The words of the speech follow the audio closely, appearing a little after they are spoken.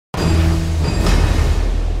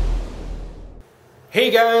Hey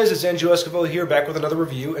guys, it's Andrew Esquivel here, back with another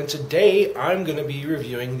review, and today I'm going to be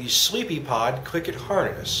reviewing the SleepyPod Click-It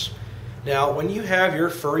Harness. Now, when you have your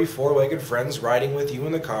furry four-legged friends riding with you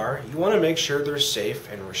in the car, you want to make sure they're safe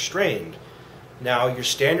and restrained. Now, your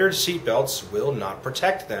standard seatbelts will not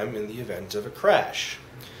protect them in the event of a crash.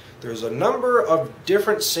 There's a number of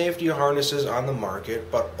different safety harnesses on the market,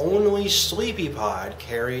 but only SleepyPod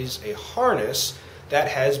carries a harness that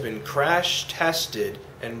has been crash tested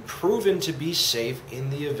and proven to be safe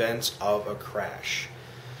in the event of a crash.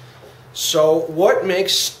 So what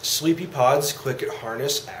makes SleepyPod's Click-It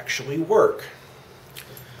harness actually work?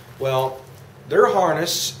 Well, their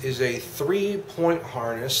harness is a 3-point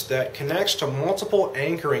harness that connects to multiple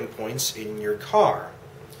anchoring points in your car.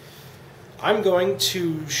 I'm going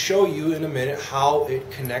to show you in a minute how it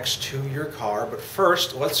connects to your car, but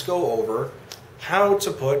first let's go over how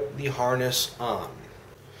to put the harness on.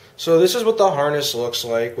 So this is what the harness looks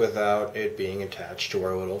like without it being attached to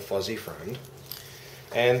our little fuzzy friend.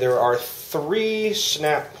 And there are 3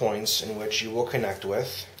 snap points in which you will connect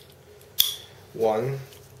with.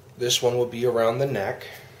 This one will be around the neck.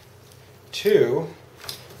 2,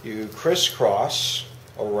 you crisscross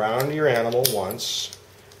around your animal once,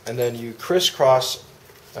 and then you crisscross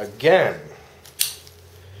again.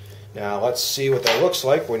 Now let's see what that looks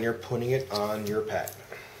like when you're putting it on your pet.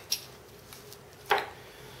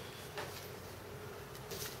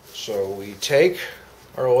 So we take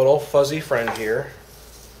our little fuzzy friend here,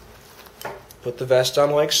 put the vest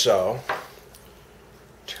on like so,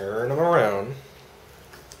 turn him around,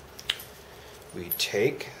 we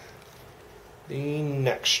take the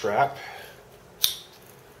neck strap,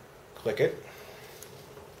 click it,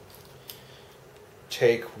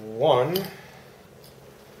 take one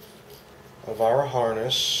of our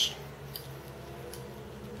harness,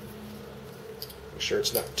 make sure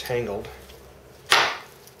it's not tangled,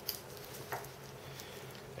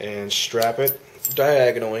 and strap it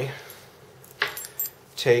diagonally.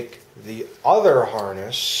 Take the other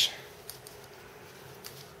harness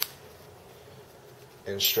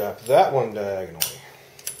and strap that one diagonally.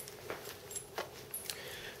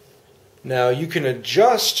 Now you can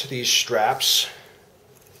adjust these straps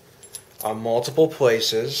on multiple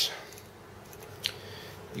places.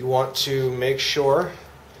 You want to make sure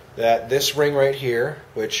that this ring right here,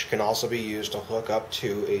 which can also be used to hook up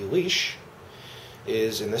to a leash,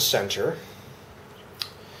 is in the center.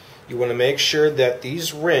 You want to make sure that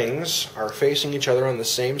these rings are facing each other on the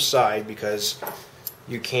same side, because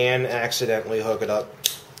you can accidentally hook it up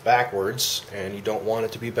backwards and you don't want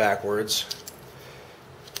it to be backwards.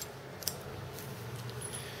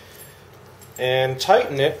 And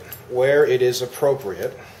tighten it where it is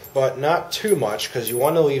appropriate, but not too much, because you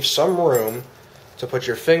want to leave some room to put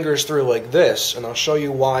your fingers through like this, and I'll show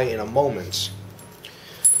you why in a moment.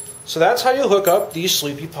 So that's how you hook up the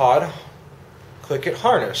SleepyPod Click-It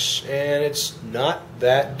harness, and it's not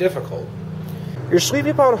that difficult. Your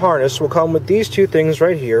SleepyPod harness will come with these 2 things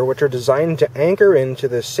right here, which are designed to anchor into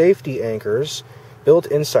the safety anchors built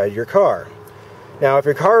inside your car. Now, if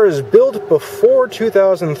your car is built before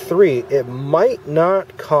 2003, it might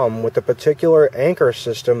not come with the particular anchor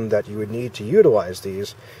system that you would need to utilize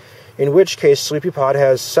these, in which case SleepyPod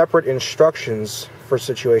has separate instructions for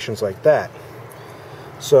situations like that.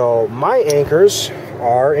 So my anchors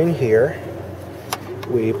are in here.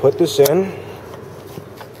 We put this in,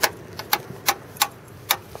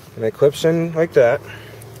 and it clips in like that.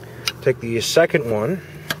 Take the second one,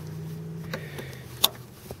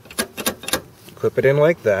 clip it in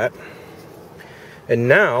like that, and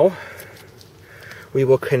now we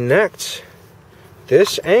will connect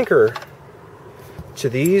this anchor to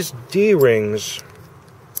these D-rings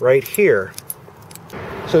right here.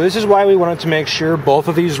 So this is why we wanted to make sure both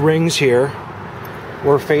of these rings here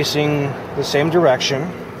were facing the same direction.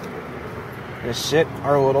 I'm going to sit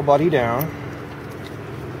our little buddy down,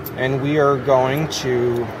 and we are going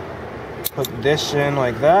to put this in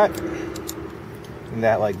like that, and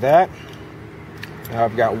that like that. Now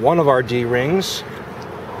I've got one of our D rings,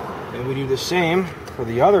 and we do the same for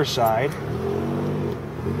the other side.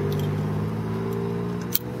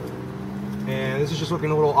 And this is just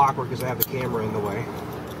looking a little awkward because I have the camera in the way.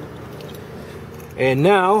 And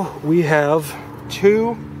now we have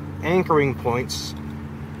 2 anchoring points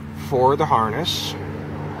for the harness.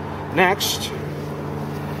 Next,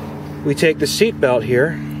 we take the seat belt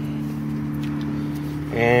here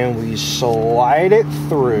and we slide it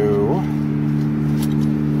through.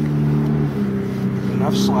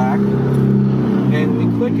 Enough slack. And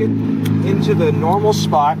we click it into the normal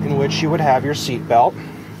spot in which you would have your seat belt.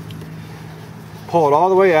 Pull it all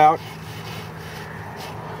the way out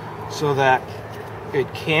so that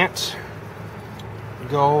it can't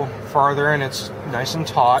go farther and it's nice and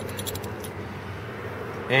taut.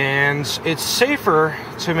 And it's safer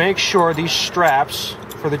to make sure these straps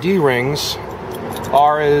for the D-rings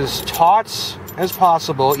are as taut as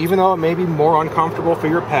possible. Even though it may be more uncomfortable for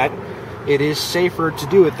your pet, it is safer to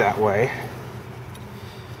do it that way.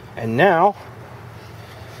 And now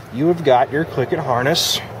you have got your Click It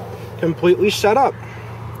harness completely set up.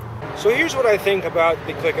 So here's what I think about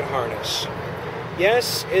the Click It harness.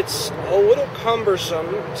 Yes, it's a little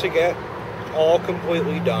cumbersome to get all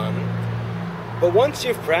completely done, but once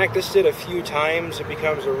you've practiced it a few times, it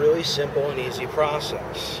becomes a really simple and easy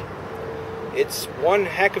process. It's one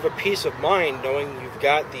heck of a peace of mind knowing you've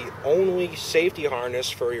got the only safety harness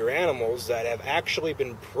for your animals that have actually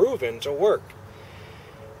been proven to work.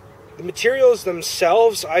 The materials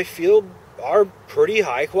themselves, I feel, are pretty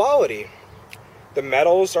high quality. The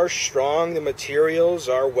metals are strong, the materials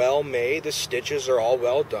are well made, the stitches are all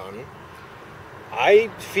well done. I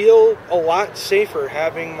feel a lot safer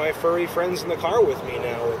having my furry friends in the car with me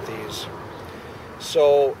now with these.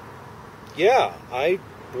 So, yeah, I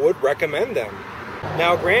would recommend them.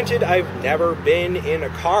 Now, granted, I've never been in a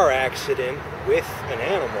car accident with an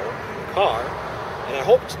animal in the car, and I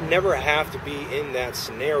hope to never have to be in that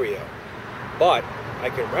scenario. But I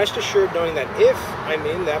can rest assured knowing that if I'm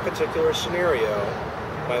in that particular scenario,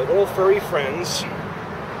 my little furry friends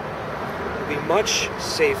will be much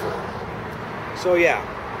safer. So yeah,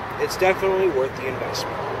 it's definitely worth the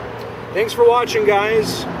investment. Thanks for watching,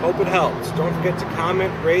 guys. Hope it helped. Don't forget to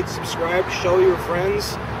comment, rate, subscribe, show your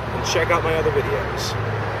friends, and check out my other videos.